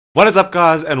What is up,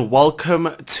 guys, and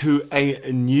welcome to a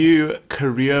new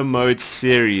career mode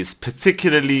series,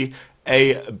 particularly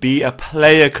Be a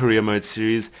Player career mode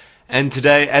series. And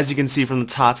today, as you can see from the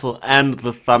title and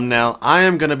the thumbnail, I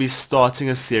am going to be starting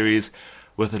a series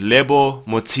with Lebo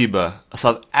Mothiba, a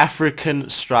South African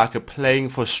striker playing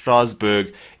for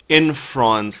Strasbourg in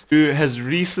France, who has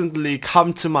recently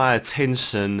come to my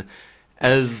attention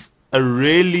as a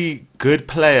really good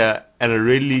player and a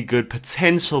really good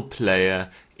potential player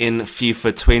in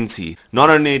FIFA 20. Not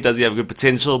only does he have good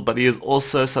potential, but he is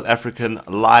also South African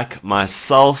like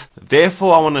myself.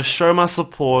 Therefore, I want to show my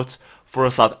support for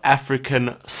a South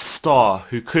African star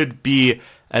who could be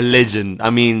a legend.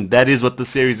 I mean, that is what the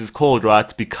series is called,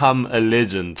 right? Become a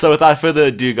legend. So without further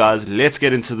ado, guys, let's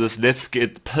get into this. Let's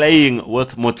get playing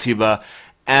with Mothiba,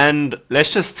 and let's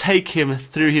just take him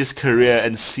through his career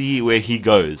and see where he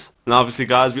goes. And obviously,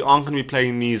 guys, we aren't going to be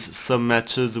playing these sim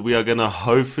matches. We are going to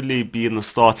hopefully be in the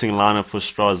starting lineup for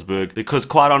Strasbourg, because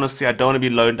quite honestly, I don't want to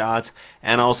be loaned out,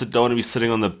 and I also don't want to be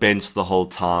sitting on the bench the whole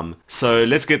time. So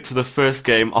let's get to the first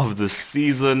game of the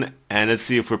season, and let's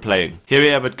see if we're playing. Here we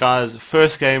have it, guys.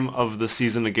 First game of the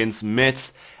season against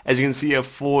Metz. As you can see here,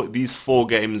 for these 4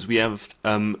 games, we have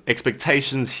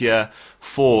expectations here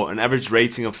for an average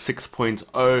rating of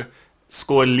 6.0,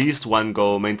 score at least 1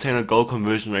 goal, maintain a goal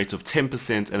conversion rate of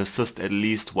 10%, and assist at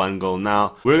least 1 goal.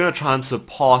 Now, we're going to try and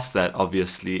surpass that,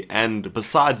 obviously, and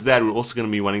besides that, we're also going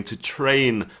to be wanting to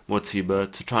train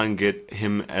Mothiba to try and get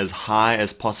him as high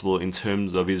as possible in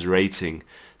terms of his rating.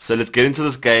 So let's get into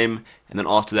this game, and then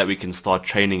after that we can start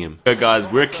training him. So guys,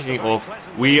 we're kicking off.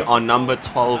 We are number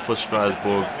 12 for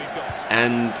Strasbourg,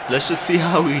 and let's just see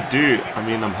how we do. I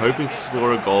mean, I'm hoping to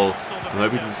score a goal. I'm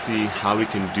hoping to see how we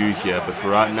can do here, but for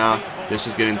right now, let's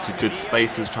just get into good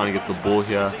spaces, trying to get the ball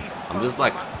here. I'm just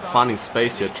like finding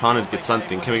space here, trying to get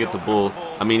something. Can we get the ball?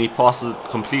 I mean, he passes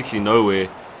completely nowhere.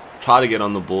 Try to get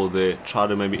on the ball there, try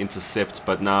to maybe intercept,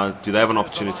 but now, do they have an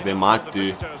opportunity? They might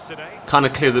do. Kind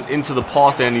of clears it into the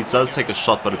path there, and he does take a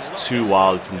shot, but it's too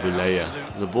wild from Bulaya.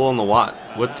 There's a ball on the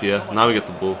width here. Now we get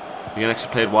the ball. We can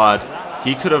actually play it wide.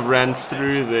 He could have ran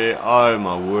through there. Oh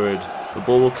my word. The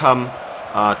ball will come.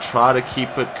 Try to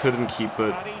keep it, couldn't keep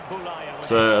it.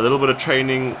 So a little bit of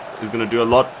training is going to do a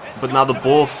lot. But now the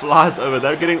ball flies over.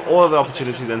 They're getting all of the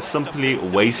opportunities and simply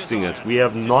wasting it. We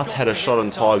have not had a shot on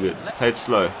target. Play it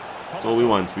slow. That's all we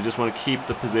want. We just want to keep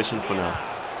the possession for now.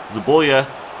 There's a ball here.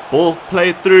 Ball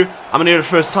played through. I'm going to hit it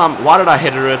first time. Why did I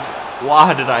header it?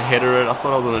 Why did I header it? I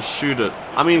thought I was going to shoot it.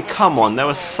 I mean, come on. That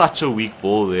was such a weak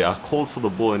ball there. I called for the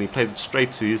ball and he plays it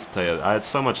straight to his player. I had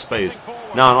so much space.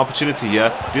 Now an opportunity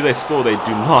here. Do they score? They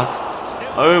do not.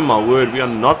 Oh my word. We are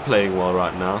not playing well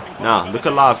right now. Now, look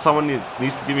alive. Someone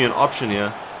needs to give me an option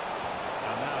here.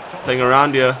 Playing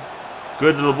around here.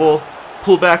 Good little ball.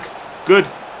 Pull back. Good.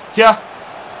 Here.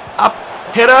 Up.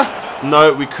 Header.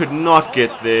 No, we could not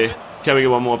get there. Can we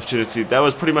get one more opportunity? That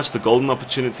was pretty much the golden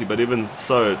opportunity, but even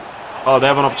so... Oh, they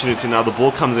have an opportunity now. The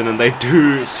ball comes in and they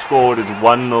do score. It is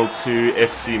 1-0 to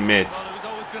FC Metz.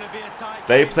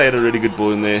 They played a really good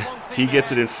ball in there. He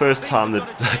gets it in first time. The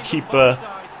keeper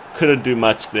couldn't do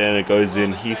much there, and it goes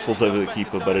in. He falls over the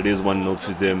keeper, but it is 1-0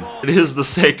 to them. It is the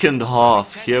second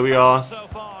half. Here we are,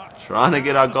 trying to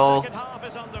get our goal,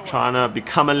 trying to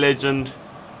become a legend,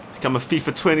 become a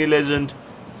FIFA 20 legend,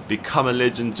 become a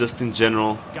legend just in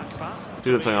general.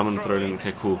 Do the thing. I'm going to throw it in.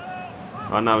 Okay, cool.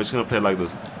 Right now, we're just going to play it like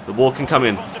this. The ball can come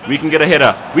in. We can get a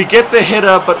header. We get the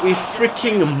header, but we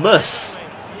freaking miss.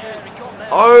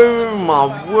 Oh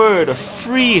my word, a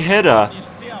free header.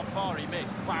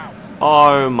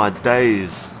 Oh my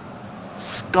days.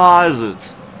 Skies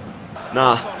it.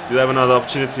 Nah, do they have another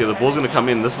opportunity? The ball's going to come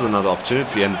in. This is another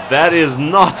opportunity, and that is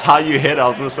not how you header. I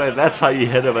was going to say that's how you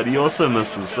header, but he also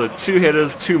misses. So 2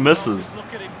 headers, 2 misses.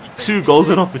 2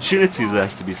 golden opportunities, it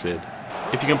has to be said.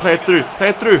 If you can play it through, play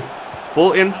it through.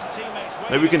 Ball in.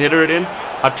 Maybe we can header it in.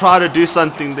 I tried to do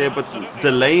something there, but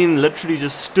the lane literally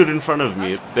just stood in front of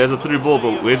me. There's a through ball,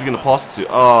 but where's he going to pass it to?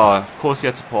 Oh, of course he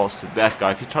had to pass to that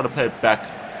guy. If he tried to play it back,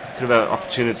 could have had an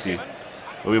opportunity.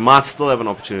 But we might still have an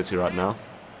opportunity right now.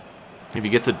 If he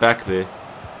gets it back there.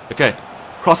 Okay,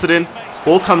 cross it in.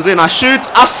 Ball comes in. I shoot.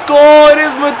 I score. It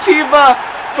is Mothiba.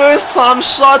 First time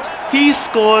shot. He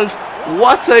scores.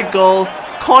 What a goal.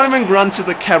 Can't even grunt to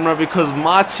the camera because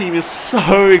my team is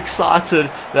so excited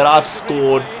that I've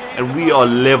scored and we are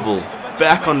level.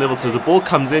 Back on level 2. The ball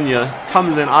comes in here.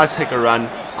 Comes in. I take a run.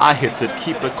 I hit it.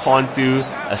 Keeper can't do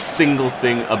a single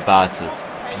thing about it.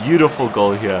 Beautiful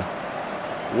goal here.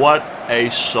 What a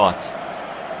shot.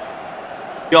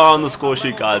 We are on the score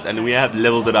sheet, guys, and we have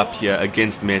leveled it up here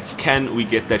against Metz. Can we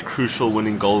get that crucial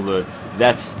winning goal though?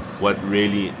 That's what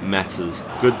really matters.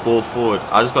 Good ball forward.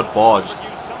 I just got barged.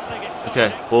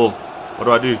 Okay, ball.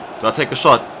 What do? Do I take a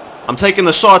shot? I'm taking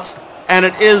the shot, and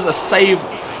it is a save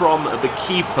from the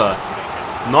keeper.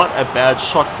 Not a bad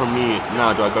shot from me.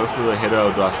 Now, do I go for the header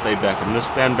or do I stay back? I'm going to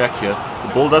stand back here.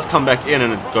 The ball does come back in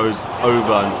and it goes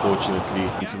over, unfortunately,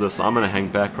 into this. So I'm going to hang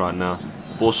back right now.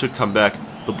 The ball should come back.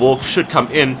 The ball should come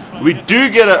in. We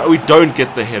don't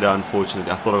get the header,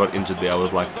 unfortunately. I thought I got injured there. I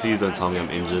was like, please don't tell me I'm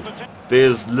injured.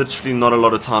 There's literally not a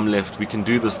lot of time left. We can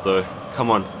do this though. Come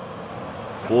on.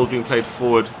 Ball's being played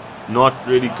forward. Not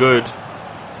really good.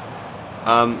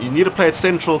 You need to play it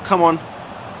central. Come on.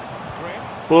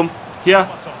 Boom. Here.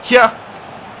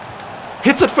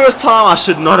 Hits it first time. I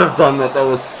should not have done that. That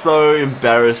was so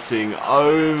embarrassing.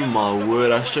 Oh my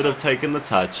word. I should have taken the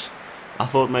touch. I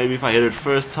thought maybe if I hit it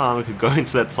first time I could go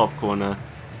into that top corner.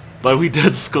 But we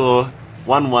did score.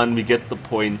 1-1. We get the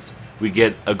point. We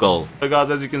get a goal. So guys,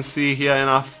 as you can see here in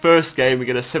our first game, we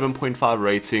get a 7.5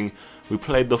 rating. We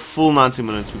played the full 90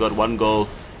 minutes. We got 1 goal.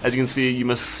 As you can see, you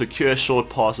must secure short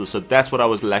passes. So that's what I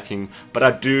was lacking. But I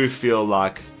do feel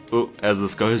like, as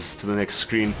this goes to the next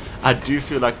screen, I do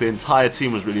feel like the entire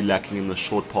team was really lacking in the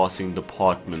short passing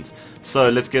department. So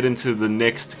let's get into the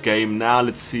next game now.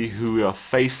 Let's see who we are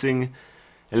facing.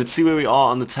 And let's see where we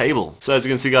are on the table. So as you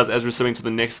can see guys, as we're swimming to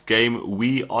the next game,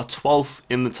 we are 12th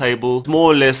in the table.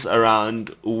 More or less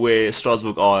around where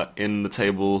Strasbourg are in the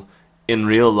table in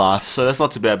real life. So that's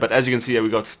not too bad. But as you can see here, we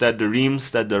got Stade de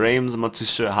Reims. I'm not too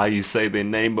sure how you say their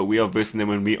name, but we are versing them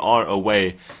when we are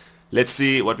away. Let's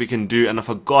see what we can do. And I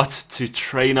forgot to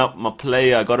train up my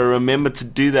player. I got to remember to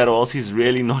do that or else he's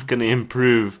really not going to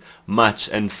improve much,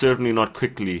 and certainly not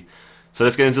quickly. So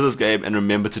let's get into this game and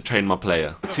remember to train my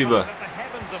player. Mothiba.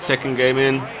 Second game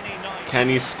in. Can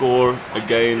he score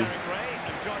again?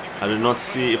 I did not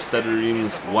see if Stade de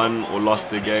Reims won or lost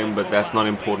their game, but that's not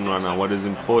important right now. What is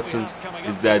important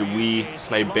is that we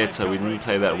play better. We didn't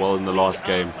play that well in the last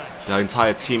game. The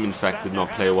entire team, in fact, did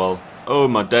not play well. Oh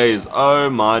my days. Oh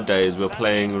my days. We're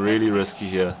playing really risky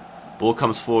here. Ball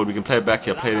comes forward. We can play it back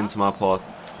here. Play it into my path.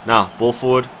 Now, ball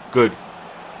forward. Good.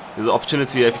 There's an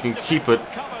opportunity here if you can keep it.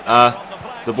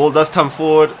 The ball does come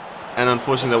forward. And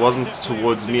unfortunately that wasn't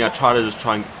towards me. I tried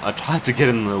to get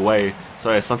in the way.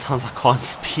 Sorry, sometimes I can't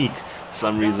speak for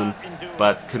some reason,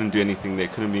 but couldn't do anything there.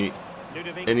 Couldn't be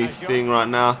anything right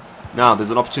now. Now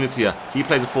there's an opportunity here. He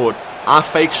plays it forward. I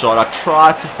fake shot. I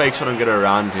tried to fake shot and get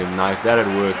around him. Now if that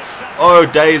had worked. Oh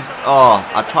days. Oh,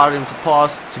 I tried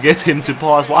to get him to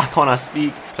pass. Why can't I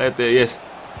speak? Play it there. Yes.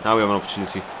 Now we have an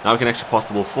opportunity. Now we can actually pass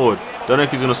the ball forward. Don't know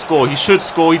if he's going to score. He should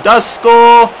score. He does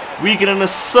score. We get an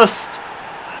assist.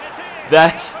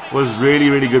 That was really,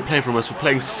 really good play from us. We're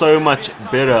playing so much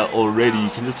better already. You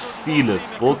can just feel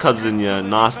it. Ball comes in here.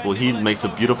 Nice ball. He makes a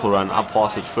beautiful run. I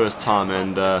pass it first time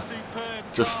and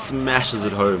just smashes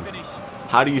it home.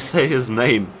 How do you say his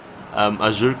name?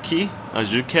 Ajurki?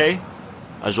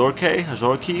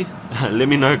 Let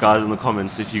me know guys in the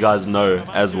comments if you guys know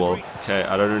as well. Okay,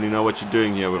 I don't really know what you're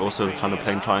doing here. We're also kind of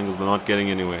playing triangles but not getting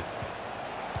anywhere.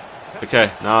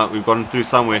 Okay, now we've gotten through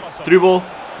somewhere. Through ball.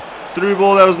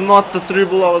 That was not the through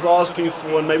ball I was asking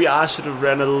for, and maybe I should have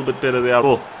ran a little bit better there.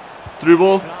 Ball. Through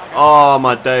ball. Oh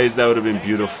my days, that would have been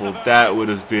beautiful. That would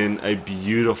have been a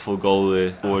beautiful goal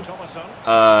there.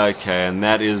 Okay, and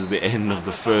that is the end of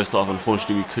the first half.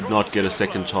 Unfortunately, we could not get a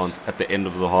second chance at the end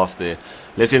of the half there.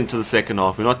 Let's get into the second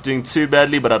half. We're not doing too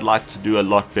badly, but I'd like to do a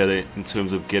lot better in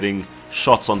terms of getting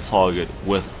shots on target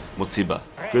with Mothiba.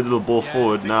 Good little ball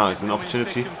forward. Now it's an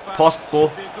opportunity. Pass the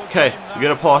ball. Okay, we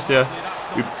get a pass here.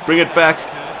 We bring it back.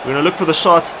 We're gonna look for the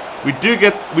shot. We don't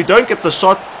get the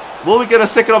shot. Will we get a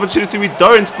second opportunity? We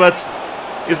don't, but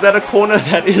is that a corner?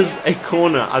 That is a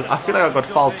corner. I feel like I got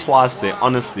fouled twice there,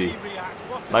 honestly.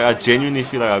 Like I genuinely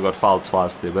feel like I got fouled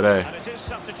twice there, but hey.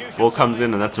 Ball comes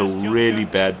in and that's a really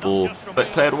bad ball.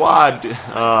 But play it wide.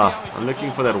 I'm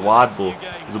looking for that wide ball.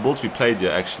 There's a ball to be played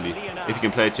here actually. If you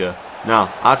can play it here.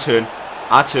 Now, I turn,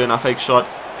 I fake shot.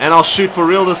 And I'll shoot for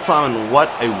real this time, and what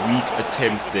a weak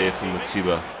attempt there from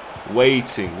Mothiba.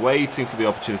 Waiting for the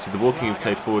opportunity. The ball can be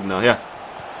played forward now, yeah.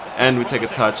 And we take a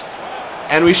touch.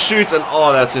 And we shoot, and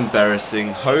oh, that's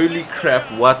embarrassing. Holy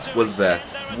crap, what was that?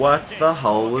 What the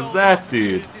hell was that,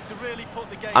 dude?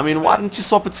 I mean, why didn't you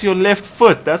swap it to your left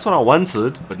foot? That's what I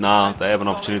wanted. But now, they have an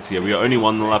opportunity here. We are only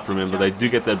 1-0 up, remember. They do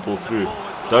get that ball through.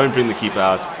 Don't bring the keeper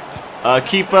out.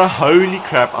 Keeper, holy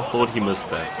crap, I thought he missed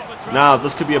that. Now,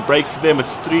 this could be a break for them.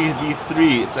 It's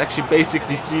 3v3. It's actually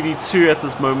basically 3v2 at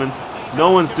this moment.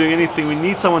 No one's doing anything. We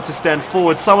need someone to stand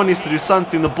forward. Someone needs to do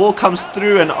something. The ball comes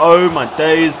through, and oh my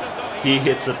days, he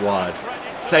hits it wide.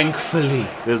 Thankfully,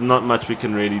 there's not much we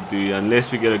can really do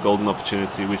unless we get a golden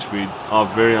opportunity, which we are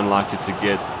very unlikely to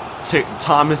get.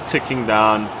 Time is ticking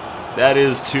down. That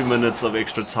is 2 minutes of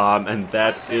extra time, and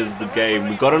that is the game.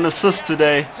 We got an assist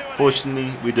today.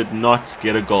 Fortunately, we did not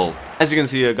get a goal. As you can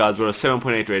see here, guys, we're a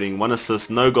 7.8 rating, 1 assist,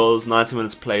 no goals, 90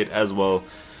 minutes played as well.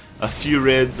 A few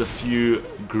reds, a few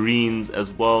greens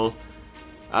as well.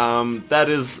 That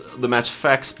is the match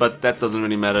facts, but that doesn't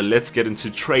really matter. Let's get into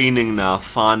training now.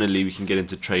 Finally, we can get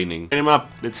into training. Get him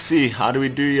up. Let's see. How do we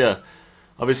do here?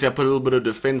 Obviously, I put a little bit of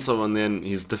defensive on there, and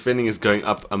his defending is going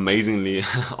up amazingly,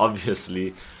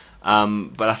 obviously.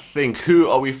 But I think, who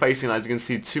are we facing? As you can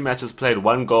see, 2 matches played,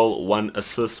 1 goal, 1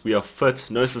 assist. We are fit,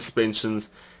 no suspensions.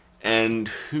 And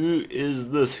who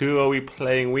is this? Who are we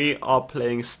playing? We are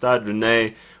playing Stade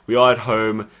Rennais. We are at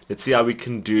home. Let's see how we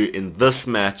can do in this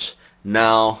match.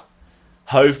 Now,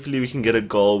 hopefully we can get a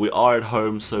goal. We are at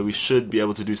home, so we should be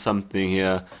able to do something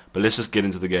here. But let's just get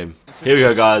into the game. Here we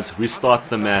go, guys. Restart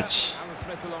the match.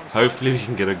 Hopefully we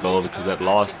can get a goal, because that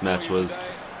last match was...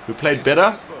 we played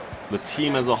better. The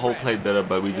team as a whole played better,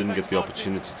 but we didn't get the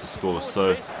opportunity to score.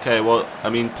 So, okay, well,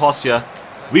 I mean, pass here.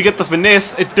 We get the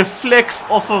finesse. It deflects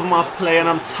off of my play, and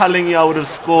I'm telling you I would have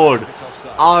scored.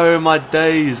 Oh, my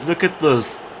days. Look at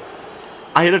this.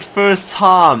 I hit it first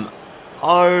time.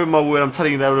 Oh, my word. I'm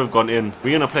telling you that would have gone in.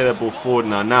 We're going to play that ball forward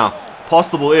now. Now, pass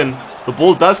the ball in. The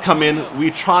ball does come in. We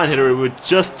try and hit it. We're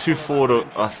just too forward,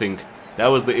 I think. That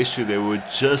was the issue there. We were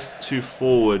just too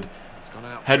forward.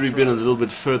 Had we been a little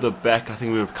bit further back, I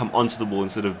think we would have come onto the ball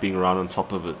instead of being around on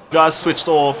top of it. You guys switched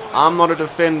off. I'm not a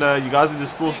defender. You guys need to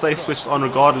still stay switched on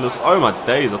regardless. Oh my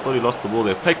days, I thought he lost the ball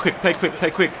there. Play quick, play quick,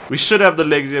 play quick. We should have the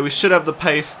legs here. We should have the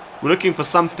pace. We're looking for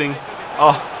something.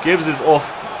 Oh, Gibbs is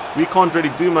off. We can't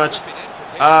really do much.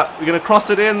 We're going to cross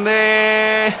it in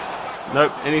there.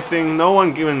 Nope, anything. No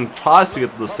one even tries to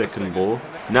get to the second ball.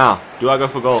 Now, do I go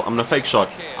for goal? I'm going to fake shot.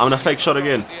 I'm going to fake shot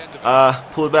again.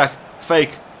 Pull it back.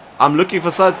 Fake. I'm looking for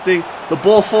something. The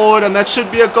ball forward, and that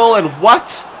should be a goal. And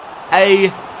what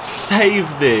a save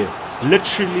there.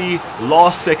 Literally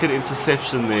last second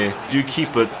interception there. Do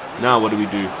keep it. Now what do?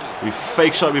 We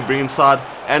fake shot, we bring inside,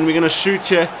 and we're going to shoot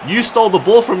here. You stole the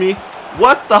ball from me.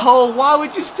 What the hell? Why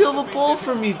would you steal the ball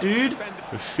from me, dude?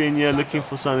 Rafinha looking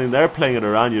for something. They're playing it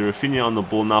around you. Rafinha on the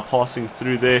ball now, passing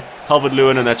through there.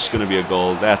 Calvert-Lewin, and that's going to be a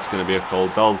goal. That's going to be a goal.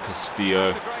 Del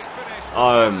Castillo.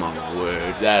 Oh my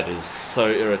word, that is so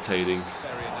irritating.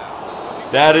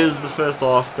 That is the first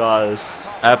half, guys.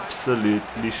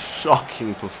 Absolutely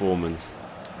shocking performance.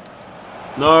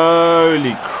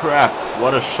 Holy crap,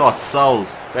 what a shot.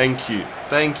 Sells, thank you.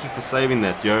 Thank you for saving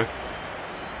that, yo.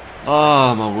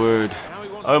 Oh my word.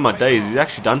 Oh my days, he's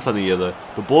actually done something here though.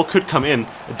 The ball could come in.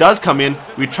 It does come in.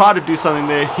 We try to do something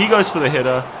there. He goes for the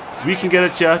header. We can get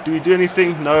it here. Do we do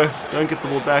anything? No, don't get the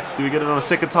ball back. Do we get it on a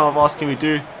second time of asking? We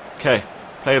do. Okay,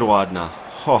 play it wide now.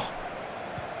 Oh.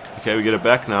 Okay, we get it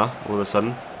back now, all of a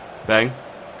sudden. Bang.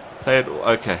 Play it,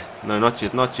 okay. No, not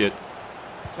yet, not yet.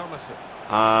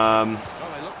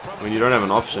 When you don't have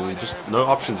an option, you just, no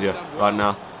options here, right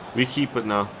now. We keep it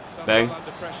now. Bang.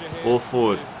 Ball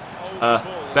forward.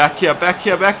 Back here, back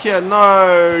here, back here.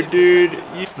 No, dude.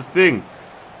 It's the thing.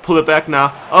 Pull it back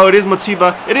now. Oh, it is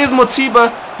Mothiba. It is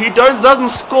Mothiba. He doesn't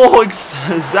score.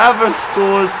 Zava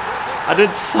scores. I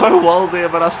did so well there,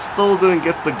 but I still didn't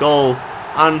get the goal,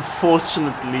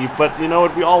 unfortunately. But you know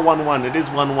what? We are 1-1. It is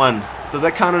 1-1. Does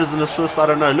that count as an assist? I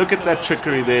don't know. Look at that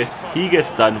trickery there. He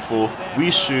gets done for. We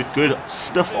shoot. Good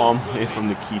stiff arm there from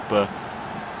the keeper.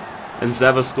 And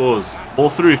Zava scores. Ball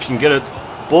through if you can get it.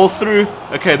 Ball through.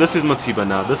 Okay, this is Mothiba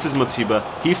now. This is Mothiba.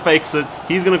 He fakes it.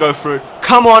 He's going to go for it.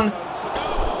 Come on.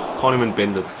 Can't even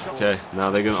bend it. Okay,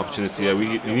 now they get an opportunity here.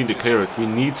 We need to clear it. We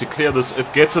need to clear this.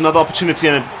 It gets another opportunity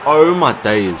and it, oh my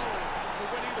days.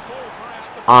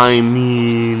 I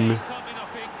mean,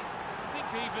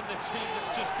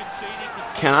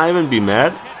 can I even be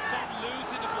mad?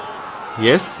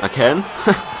 Yes, I can.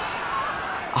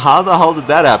 How the hell did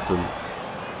that happen?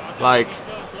 Like,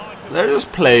 they're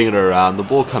just playing it around. The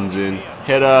ball comes in.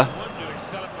 Header.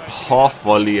 Half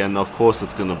volley, and of course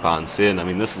it's gonna bounce in. I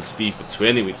mean, this is FIFA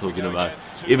 20 we're talking about.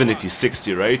 Even if you're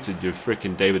 60 rated, you're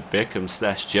freaking David Beckham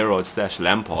 / Gerrard /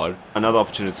 Lampard. Another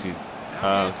opportunity.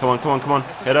 Come on, come on, come on.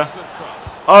 Header.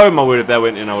 Oh my word, if that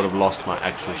went in, I would have lost my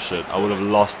actual shit. I would have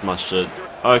lost my shit.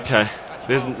 Okay,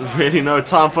 there's really no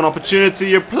time for an opportunity.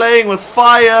 You're playing with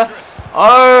fire.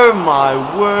 Oh my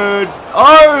word.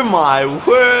 Oh my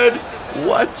word.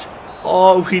 What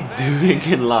are we doing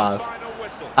in life?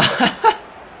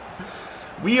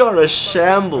 We are a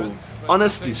shambles.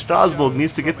 Honestly, Strasbourg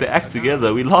needs to get their act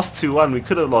together. We lost 2-1. We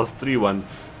could have lost 3-1.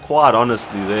 Quite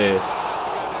honestly there.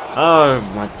 Oh,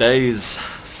 my days.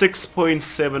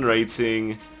 6.7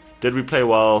 rating. Did we play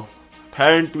well?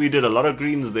 Apparently we did a lot of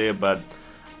greens there, but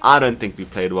I don't think we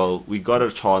played well. We got a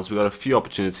chance, we got a few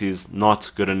opportunities, not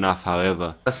good enough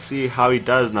however. Let's see how he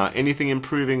does now. Anything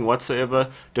improving whatsoever?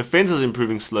 Defense is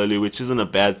improving slowly, which isn't a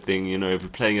bad thing, you know, if we're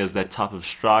playing as that type of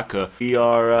striker.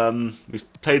 We've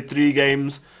played 3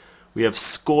 games, we have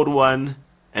scored 1,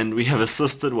 and we have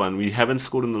assisted 1. We haven't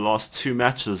scored in the last 2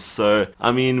 matches, so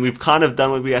I mean we've kind of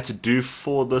done what we had to do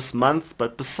for this month,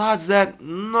 but besides that,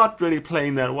 not really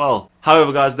playing that well.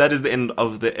 However guys, that is the end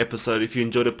of the episode. If you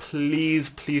enjoyed it,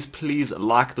 please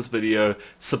like this video,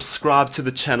 subscribe to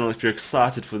the channel if you're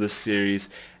excited for this series,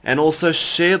 and also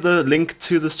share the link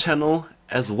to this channel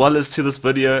as well as to this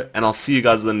video, and I'll see you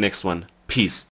guys in the next one. Peace.